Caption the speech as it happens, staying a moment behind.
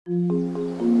இங்க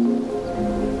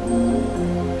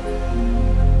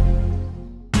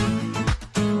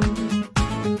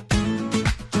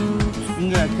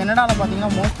கனடால பாத்தீங்கன்னா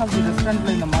மோஸ்ட் ஆஃப் தி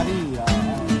ரெஸ்டாரண்ட்ல இந்த மாதிரி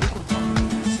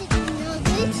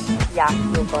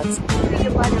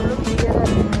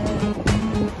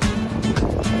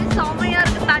செமையா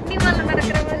இருக்கு. தண்ணி மேல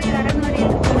நடக்கிற மாதிரி வர மாதிரி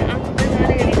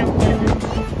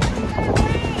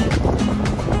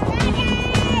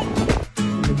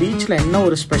இந்த பீச்சில் என்ன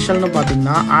ஒரு ஸ்பெஷல்னு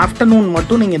பார்த்தீங்கன்னா ஆஃப்டர்நூன்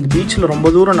மட்டும் நீங்கள் இந்த பீச்சில் ரொம்ப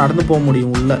தூரம் நடந்து போக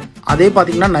முடியும் உள்ள. அதே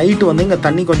பார்த்தீங்கன்னா நைட்டு வந்து இங்கே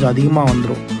தண்ணி கொஞ்சம் அதிகமாக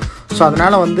வந்துடும். ஸோ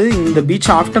அதனால் வந்து இந்த பீச்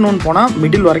ஆஃப்டர்நூன் போனால்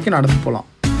மிடில் வரைக்கும் நடந்து போகலாம்.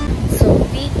 ஸோ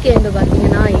வீக்கெண்டு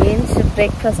பார்த்தீங்கன்னா ஏன்ஸ்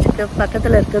பிரேக்ஃபாஸ்ட்டுக்கு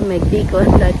பக்கத்தில் இருக்க மெக்டிக்கு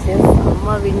வந்தாச்சு.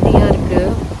 செம்ம விண்டியாக இருக்குது.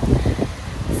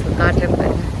 ஸோ காட்டுறேன்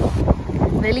பாருங்க.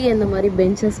 வெளியே இந்த மாதிரி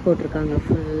பெஞ்சஸ் போட்டிருக்காங்க.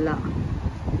 ஃபுல்லாக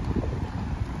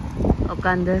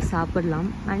உட்காந்து சாப்பிடலாம்.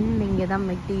 அண்ட் இங்கே தான்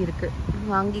மெக்டி இருக்குது.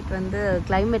 வாங்கிட்டு வந்து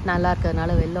கிளைமேட் நல்லா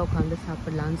இருக்கிறதுனால வெளில உட்காந்து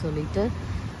சாப்பிட்லான்னு சொல்லிட்டு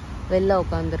வெளில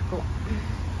உட்காந்துருக்கோம்.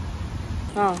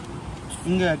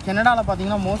 இங்கே கனடாவில்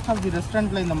பார்த்தீங்கன்னா மோஸ்ட் ஆஃப் தி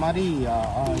ரெஸ்டாரண்ட்டில் இந்த மாதிரி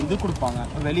இது கொடுப்பாங்க,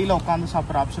 வெளியில் உட்காந்து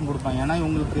சாப்பிட்ற ஆப்ஷன் கொடுப்பாங்க. ஏன்னா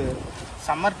இவங்களுக்கு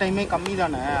சம்மர் டைமே கம்மி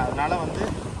தானே, அதனால் வந்து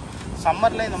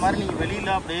சம்மரில் இந்த மாதிரி நீங்கள்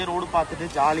வெளியில் அப்படியே ரோடு பார்த்துட்டு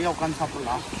ஜாலியாக உட்காந்து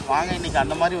சாப்பிட்லாம். வாங்க இன்றைக்கி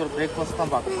அந்த மாதிரி ஒரு பிரேக்ஃபாஸ்ட்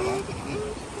தான் பார்க்க போகிறோம்.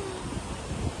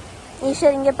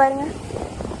 ஈஸ்வர் இங்கே பாருங்க.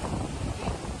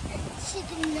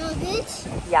 Chicken nuggets?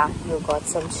 Yeah, you got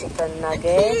some chicken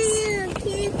nuggets.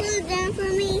 Can you put them for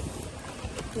me?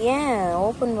 Yeah,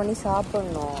 open பண்ணி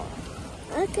சாப்பிடணும்.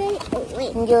 Okay. Oh,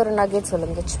 wait. இங்கே ஒரு நகெட்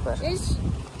சொல்லுங்க. This. Rice.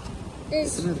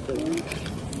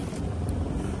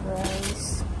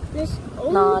 This.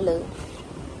 4.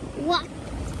 What?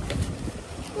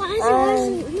 Why is it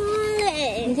smaller?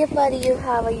 இங்கே பாரு, you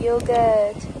have a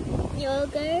yogurt.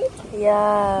 Yogurt?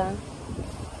 Yeah.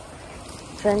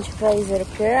 French fries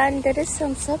இருக்கு. And there is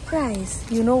some surprise.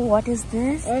 You know what is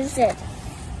this? What is it?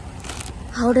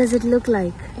 How does it look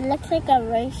like? It looks like a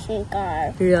racing car.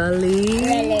 Really?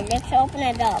 Really? Let's open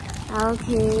it up.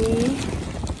 Okay.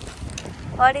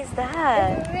 What is that?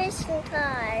 It's a racing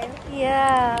car.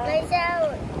 Yeah. There's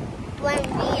out one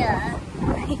beer.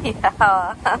 Yeah.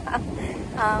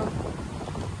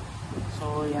 So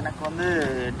எனக்கு வந்து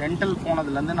dental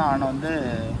போனதுலேருந்து நான் வந்து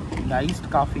இந்த iced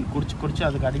coffee குடிச்சு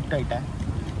அதுக்கு addict ஆகிட்டேன்.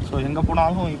 So எங்கே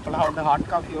போனாலும் இப்போலாம் வந்து ஹாட்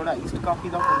காஃபியோட ஐஸ்ட் காஃபி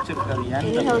தான் குடிச்சிருக்காரு.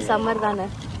 ஏன் சம்மர் தானே.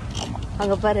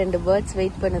 அங்கே பாரு 2 பேர்ட்ஸ்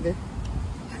வெயிட் பண்ணுது.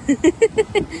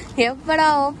 எப்படா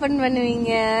ஓப்பன்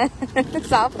பண்ணுவீங்க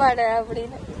சாப்பாடு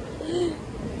அப்படின்னு.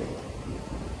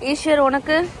 ஈஸ்வர்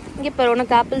உனக்கு இங்கே பாரு,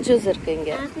 உனக்கு ஆப்பிள் ஜூஸ் இருக்கு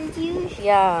இங்கே. Apple juice?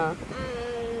 Yeah.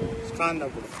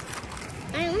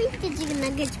 I like the chicken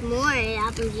nuggets more than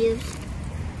apple juice.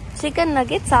 Chicken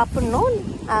nugget சாப்பிடணும்,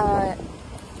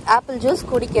 ஆப்பிள் ஜூஸ்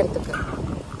குடிக்கிறதுக்கு.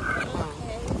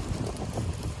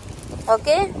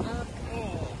 ஓகே.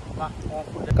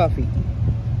 காஃபி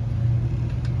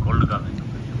கோல்டு காஃபி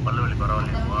பல்லு வலி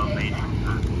பரவாயில்லையா? பெயின்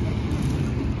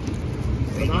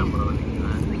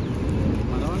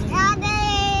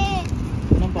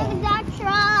என்னப்பா That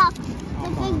truck. The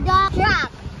big dog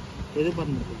truck. எது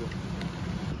பண்ணுறது?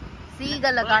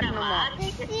 சீகல்ல காட்டணுமா? The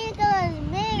seagull is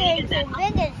big. It's the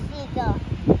biggest seagull.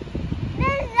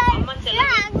 There's a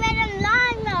truck with a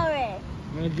lawnmower.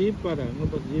 Jeep பாரு, அங்கே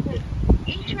பாரு jeep.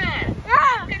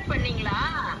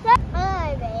 Hi,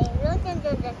 babe. Look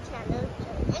into the channel.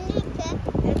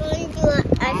 We're going to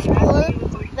a school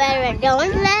where they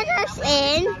don't let us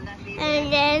in, and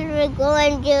then we're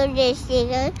going to this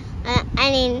seagull.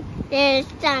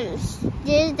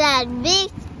 There's that big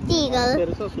seagull.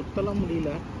 பெருசாக சுத்தலாம்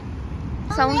முடியல.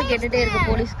 Sound கேட்டுட்டே இருக்கு.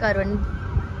 போலீஸ்கார் வந்து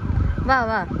வா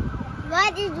வா.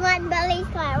 What is one police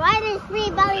car? Why there's 3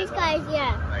 police cars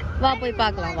here? வா போய்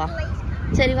பார்க்கலாம். வா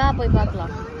சரி வா போய்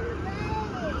பார்க்கலாம்.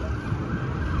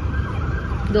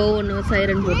 தோ ஒன்று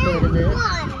சைரன் போட்டு வருது.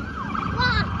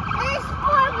 There's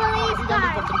 4 police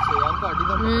cars.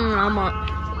 ஆமாம்,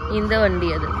 இந்த வண்டி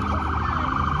அது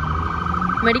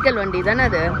மெடிக்கல் வண்டி தானே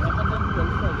அது.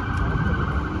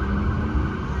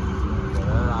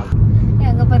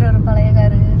 எங்க பேர் ஒரு பழைய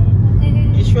car.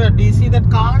 Ishwar, do you see that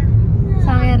car?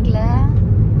 செமையா இருக்குல்ல.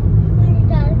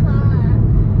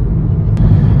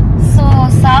 ஸோ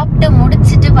சாப்பிட்டு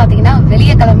முடிச்சுட்டு பார்த்தீங்கன்னா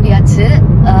வெளியே கிளம்பியாச்சு.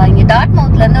 இங்கே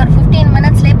டார்ட்மவுத்ல இருந்து ஒரு 15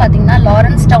 மினிட்ஸ்லேயே பார்த்தீங்கன்னா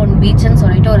லாரன்ஸ் டவுன் பீச்னு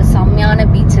சொல்லிட்டு ஒரு செம்மையான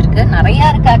பீச் இருக்கு. நிறையா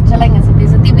இருக்கு ஆக்சுவலாக இங்கே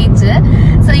சுற்றி பீச்சு.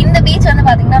 ஸோ இந்த பீச் வந்து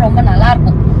பார்த்தீங்கன்னா ரொம்ப நல்லா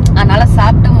இருக்கும். அதனால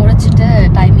சாப்பிட்டு முடிச்சுட்டு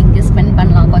டைம் இங்கே ஸ்பெண்ட்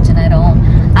பண்ணலாம் கொஞ்ச நேரம்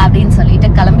அப்படின்னு சொல்லிட்டு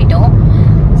கிளம்பிட்டோம்.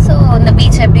 ஸோ இந்த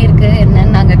பீச் எப்படி இருக்கு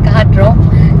என்னன்னு நாங்கள் காட்டுறோம்.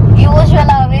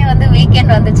 யூஸ்வலாகவே வந்து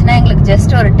வீக்கெண்ட் வந்துச்சுன்னா எங்களுக்கு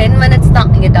ஜஸ்ட் ஒரு 10 மினிட்ஸ் தான்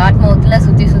இங்கே டார்ட்மவுத்ல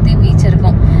சுற்றி பீச்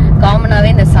இருக்கும். காமனாகவே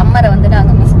இந்த சம்மரை வந்து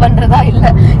நாங்கள் மிஸ் பண்ணுறதா இல்லை.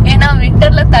 ஏன்னா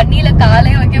விண்டர்ல தண்ணியில்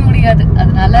காலே வைக்க முடியாது.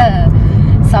 அதனால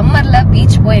சம்மர்ல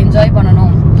பீச் போய் என்ஜாய்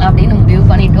பண்ணணும் அப்படின்னு முடிவு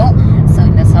பண்ணிட்டோம். ஸோ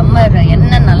இந்த சம்மர்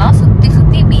என்னென்னலாம் சுத்தி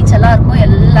சுத்தி பீச் எல்லாம் இருக்கும்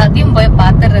எல்லாத்தையும் போய்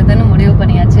பார்த்துடுறதுன்னு முடிவு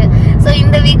பண்ணியாச்சு. ஸோ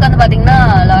இந்த வீக் வந்து பாத்தீங்கன்னா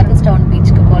லாரன்ஸ் டவுன்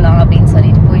பீச்சுக்கு போகலாம் அப்படின்னு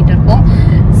சொல்லிட்டு போயிட்டு இருக்கோம்.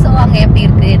 ஸோ அங்க எப்படி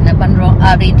இருக்கு என்ன பண்றோம்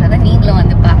அப்படின்றத நீங்களும்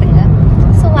வந்து பாருங்க.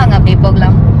 ஸோ வாங்க அப்படியே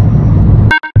போகலாம்.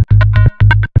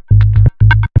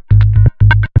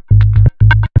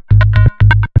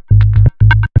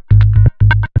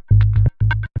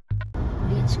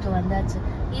 வந்தாச்சு.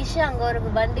 ஈஷா அங்க ஒரு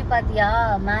வண்டி பாத்தியா,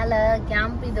 மேல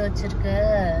கேம்ப் இது வச்சிருக்கு.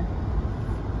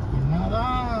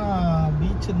 என்னதான்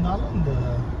பீச் இருந்தாலும் இந்த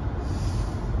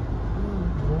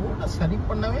ரோட சரி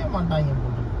பண்ணவே மாட்டாங்க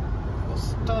போட்டு.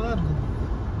 கஷ்டமா தான் இருக்குது.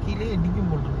 கீழே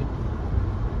இடிக்கும் போட்டு இருக்கு.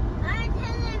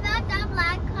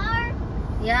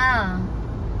 Yeah.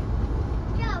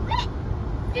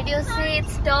 Did you see it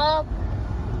stop?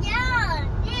 Yeah,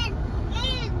 it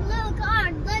blue car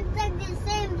looks like the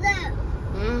same blue.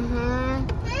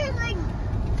 There's like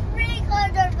 3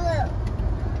 colors are blue.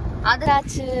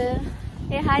 அதாச்சு.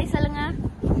 ஏ ஹாய் சொல்லுங்க.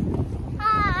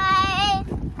 Hi.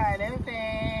 Hello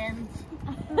friends.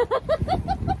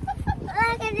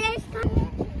 Look at this.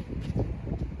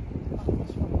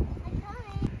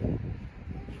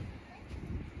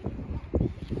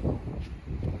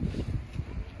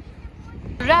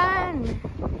 Run.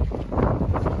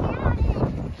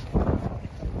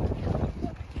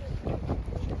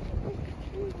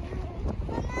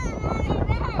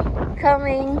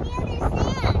 Coming.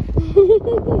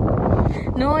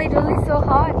 No, it will be so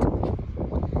hot.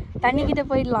 தண்ணி கிட்ட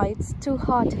போயிடலாம். It's too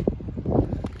hot.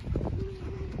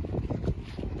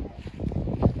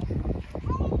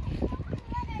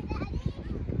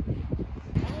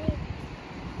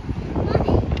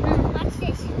 Watch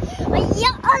this.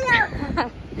 Oh no.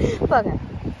 போங்க.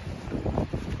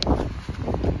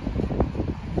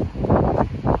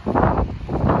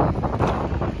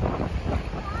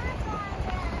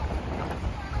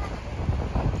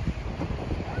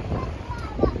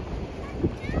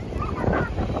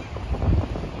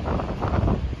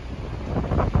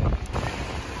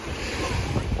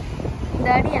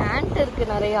 Daddy and இருக்கு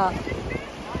நிறையா.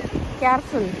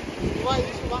 Careful. வா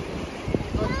ஈஷு வா.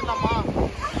 வச்சிடலாமா?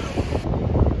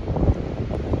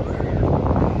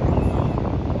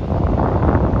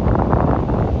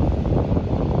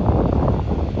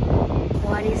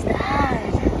 What is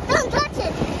that? Don't touch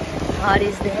it. What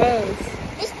is this?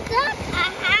 It's not a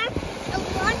half a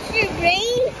monster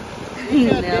brain.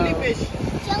 No. Jellyfish.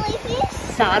 Jellyfish.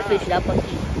 Starfish da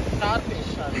paki. Starfish.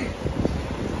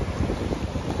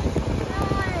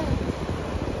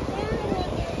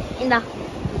 Inda.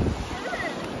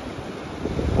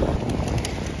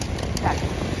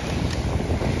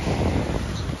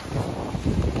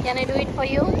 Can I do it for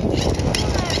you?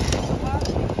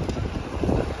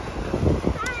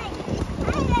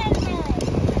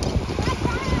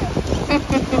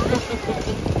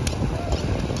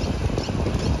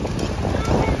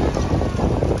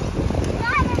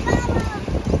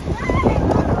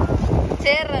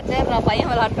 சேர்றா பையன்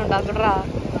விளையாட்டும்டா குடுறா.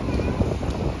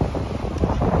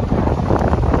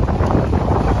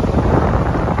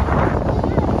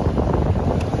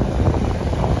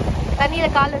 தண்ணியில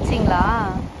கால் வச்சிங்களா?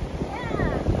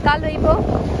 கால் வைப்போ.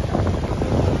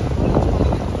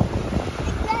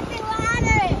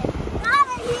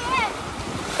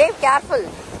 Dave, careful.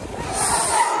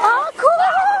 Oh, cool.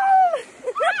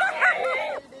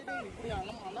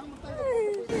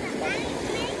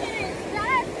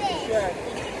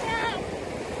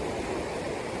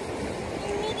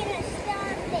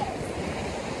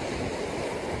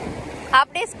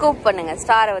 அப்படியே scoop பண்ணுங்க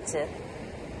ஸ்டாரை வச்சு.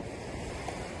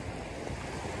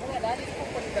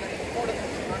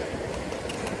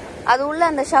 அது உள்ள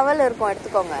அந்த ஷவல் இருக்கும்,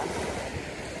 எடுத்துக்கோங்க.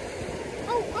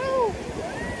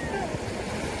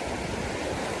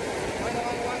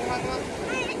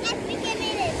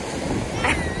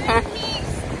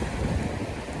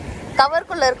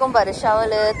 கவருக்குள்ள இருக்கும் பாரு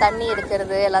ஷவல், தண்ணி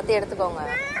எடுக்கிறது எல்லாத்தையும் எடுத்துக்கோங்க.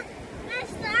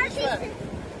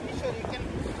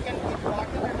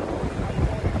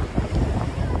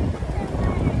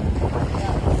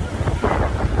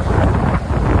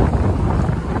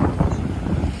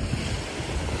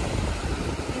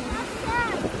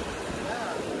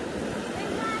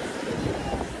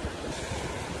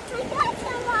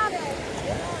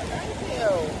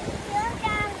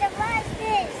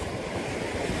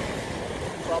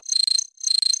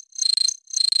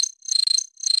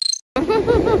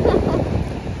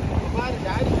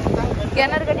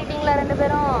 கிணறு கட்டிட்டீங்களா ரெண்டு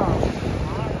பேரும்?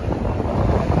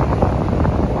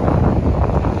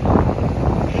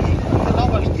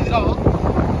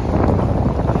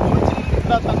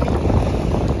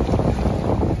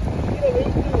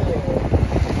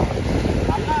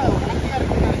 நல்லா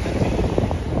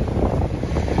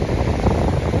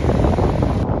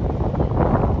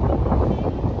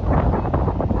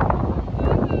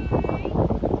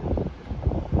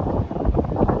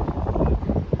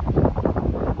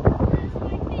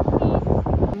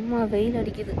வெயில்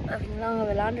அடிக்குது. அவங்களாம் அங்கே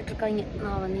விளாண்டுட்டு இருக்காங்க.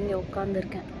 நான் வந்து இங்கே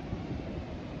உட்காந்துருக்கேன்.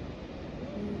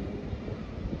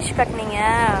 ஃபிஷ் கட்டினீங்க?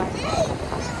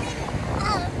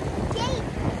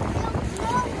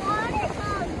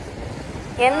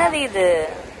 என்னது இது?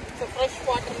 It's a fresh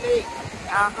water lake.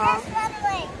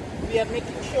 We are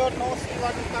making sure no sea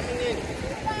water coming in.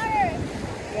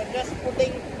 We are just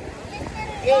putting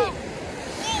gate.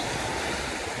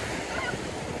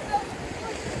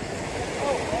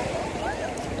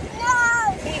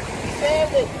 See, we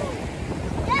saved it.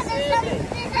 There's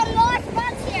more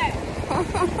spots here.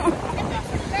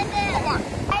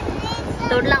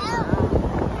 தொடலாம்.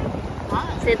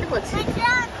 செத்து போச்சு.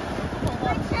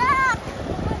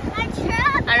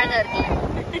 அழகா இருக்கு.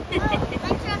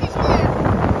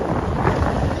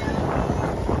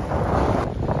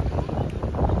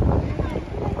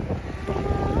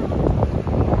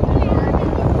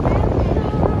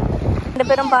 ரெண்டு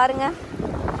பேரும் பாருங்க.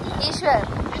 Ishwar,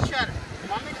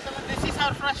 Mommy, this is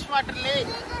our freshwater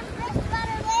lake.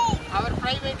 Our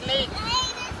private lake.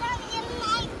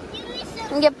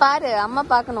 இங்க பாரு, அம்மா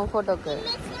பார்க்கணும் போட்டோக்கு.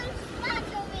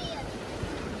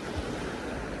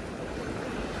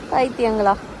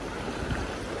 பைத்தியங்களா?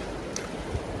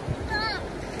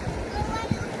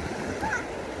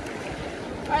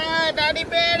 Daddy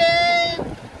baby.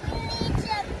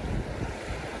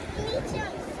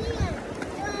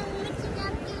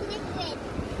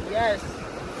 Yes.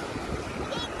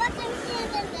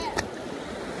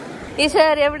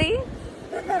 ஈஸ்வர் எப்படி?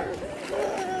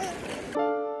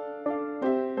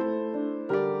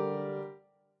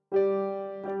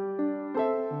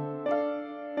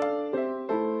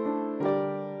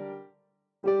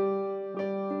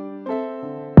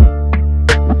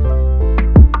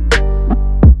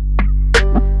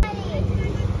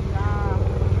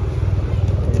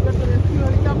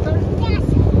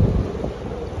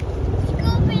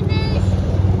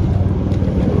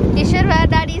 Ishwar, where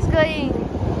daddy is going?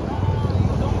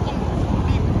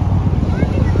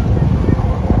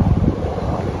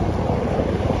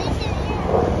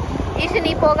 Isha,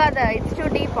 nee pogada. It's too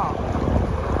deep.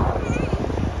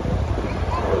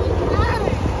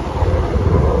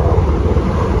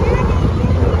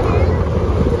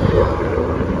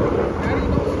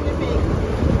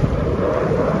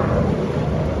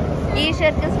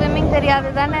 ஈஸ்வருக்கு swimming தெரியாது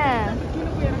தானே?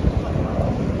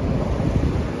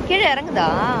 கீழே இறங்குதா?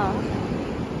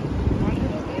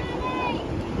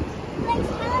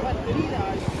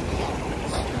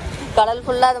 கடல்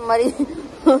ஃபுல்லா அது மாதிரி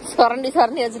சுரண்டி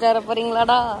சுரண்டி வச்சுட்டு வர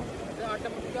போறீங்களாடா?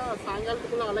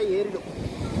 சாயங்காலத்துக்குள்ள அலை ஏறிடும்.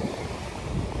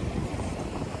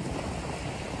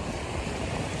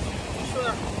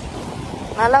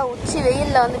 நல்லா உச்சி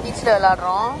வெயில்ல வந்து பீச்ல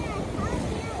விளையாடுறோம்.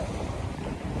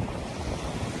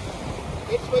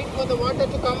 Let's wait for the water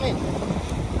to come in.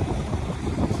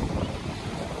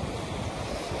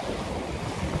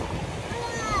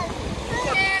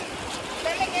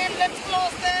 Let's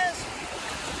close this.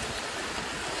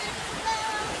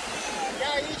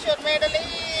 Yeah, Ishwar made a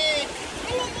leak.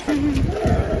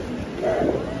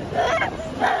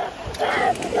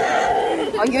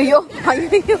 ஐயோ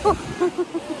ஐயோ.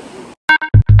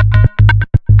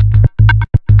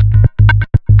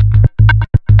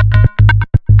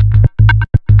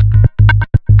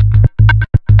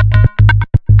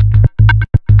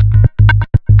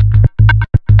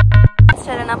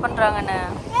 என்ன பண்றாங்கன்னு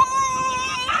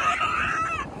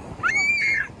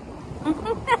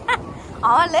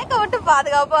அவன் லேக்க விட்டு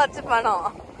பாதுகாப்பா வச்சுப்பானோ.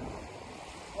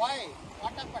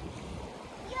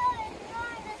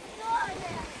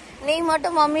 நீ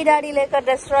மட்டும் மம்மி டாடி லேக்க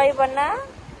டெஸ்ட்ராய் பண்ண?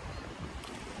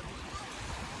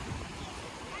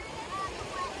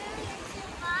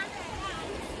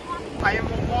 I am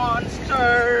a monster.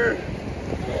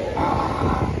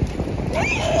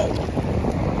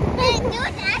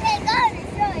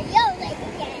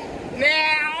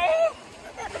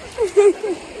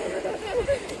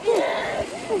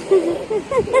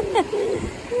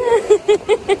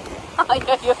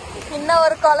 ஐயோ, இன்னும்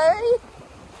ஒரு கொலவெறி.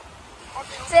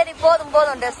 சரி போதும்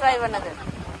போதும் டெஸ்ட்ராய் பண்ணது.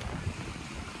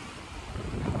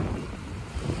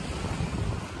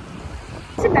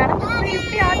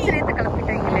 இப்படி ஆச்சரியத்தை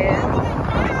கிளப்பிட்டாங்களே.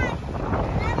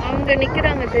 அவங்க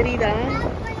நிக்கிறாங்க தெரியுதா?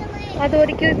 அது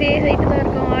வரைக்கும் இதே ஹைட்டு தான்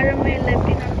இருக்கும், ஆழமே இல்லை.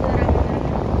 எப்படி நடந்து வராங்க?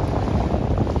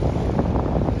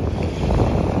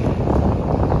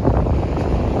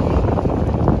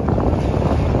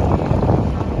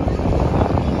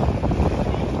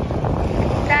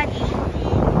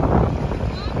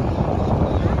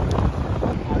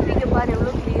 பாரு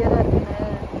எவ்வளவு கிளியரா இருக்குன்னு.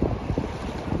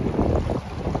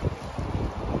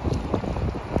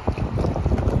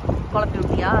 குழப்பி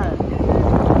விட்டியா?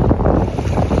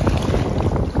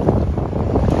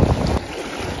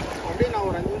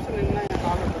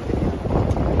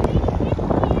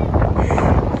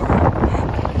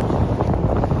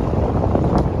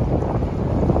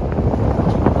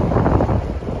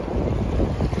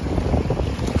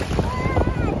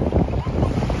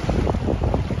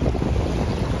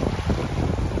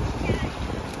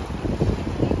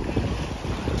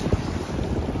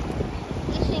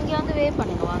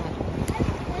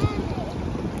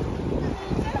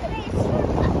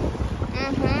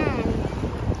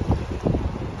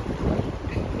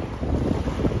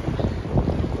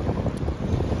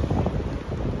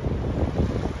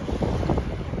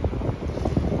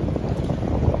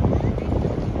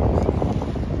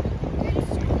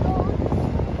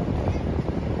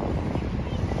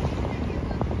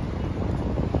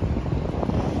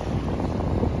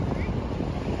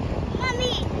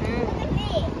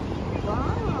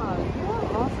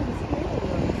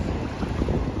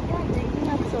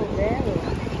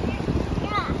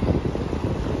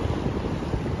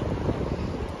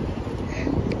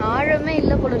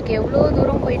 அவருக்கு எவ்வளோ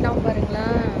தூரம் போயிட்டான்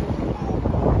பாருங்களேன்.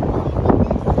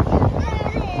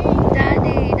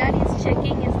 Daddy is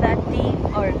checking is that deep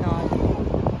or not.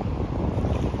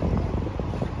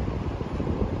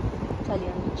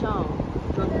 चलिए अच्छा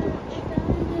don't do much.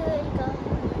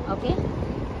 Okay.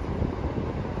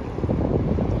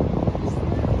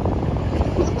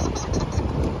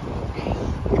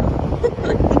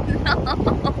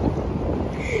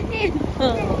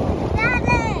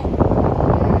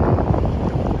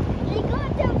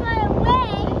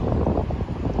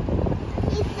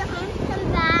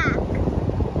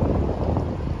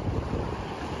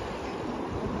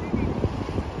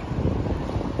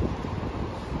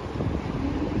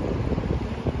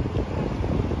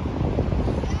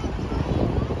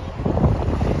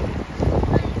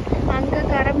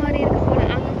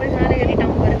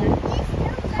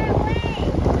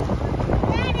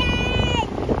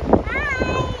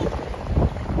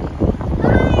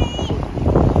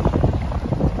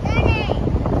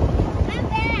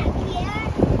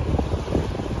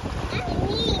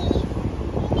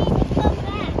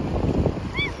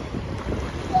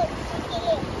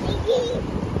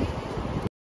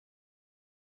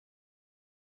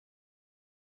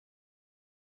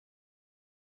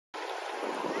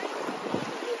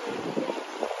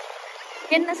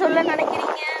 என்ன சொல்ல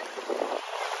நினைக்கிறீங்க?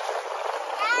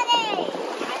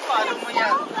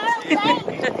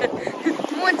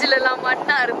 மூஞ்சில எல்லாம்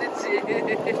மண்ணா இருந்துச்சு.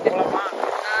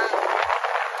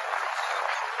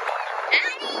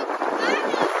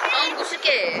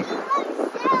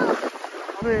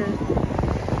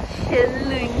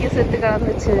 ஷெல்லு இங்க செத்து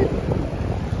கிடந்துச்சு.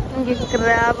 இங்க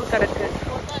கிராப் கிடக்கு.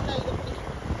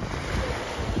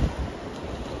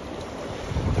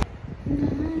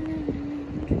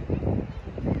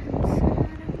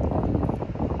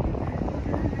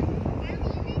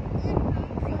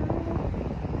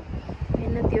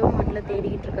 என்னத்தையோ மண்ணில்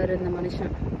தேடிக்கிட்டு இருக்காரு இந்த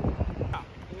மனுஷன்.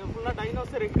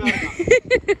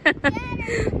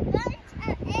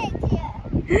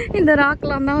 இந்த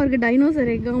ராக்லாம் தான் அவருக்கு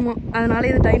டைனோசர் எக்காமா, அதனால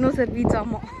இது டைனோசர் பீச்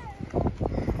ஆமா.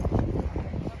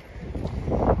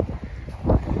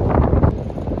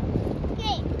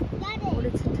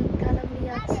 முடிச்சிட்டு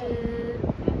கிளம்பியாச்சு.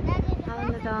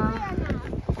 அவ்வளோதான்.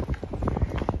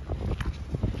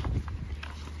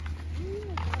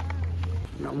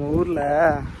 நம்ம ஊர்ல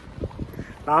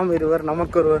நாம் இருவர்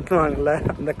நமக்கு ஒருவர்னுவாங்கல்ல,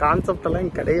 அந்த கான்செப்ட் எல்லாம்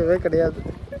இங்க கிடையவே கிடையாது.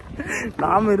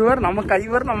 நாம் இருவர் நமக்கு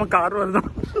ஐவர் நமக்கு ஆறுவர் தான்.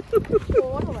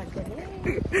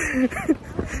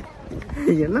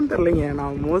 என்னன்னு தெரியலைங்க,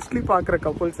 நான் மோஸ்ட்லி பார்க்குற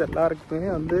கப்புள்ஸ் எல்லாருக்குமே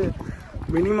வந்து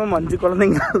மினிமம் 5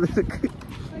 குழந்தைங்க இருக்கு.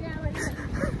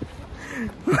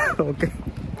 ஓகே.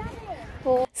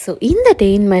 ஸோ இந்த டே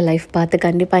இன் மை லைஃப் பார்த்து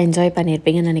கண்டிப்பாக என்ஜாய்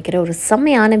பண்ணியிருப்பீங்கன்னு நினைக்கிறேன். ஒரு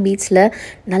செம்மையான பீச்சில்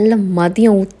நல்ல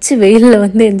மதியம் உச்சி வெயிலில்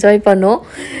வந்து என்ஜாய் பண்ணோம்.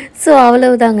 ஸோ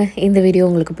அவ்வளவுதாங்க. இந்த வீடியோ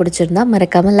உங்களுக்கு பிடிச்சிருந்தா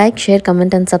மறக்காமல் like, share,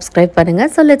 comment and subscribe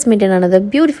பண்ணுங்கள். So let's meet in another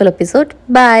beautiful episode.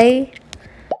 Bye.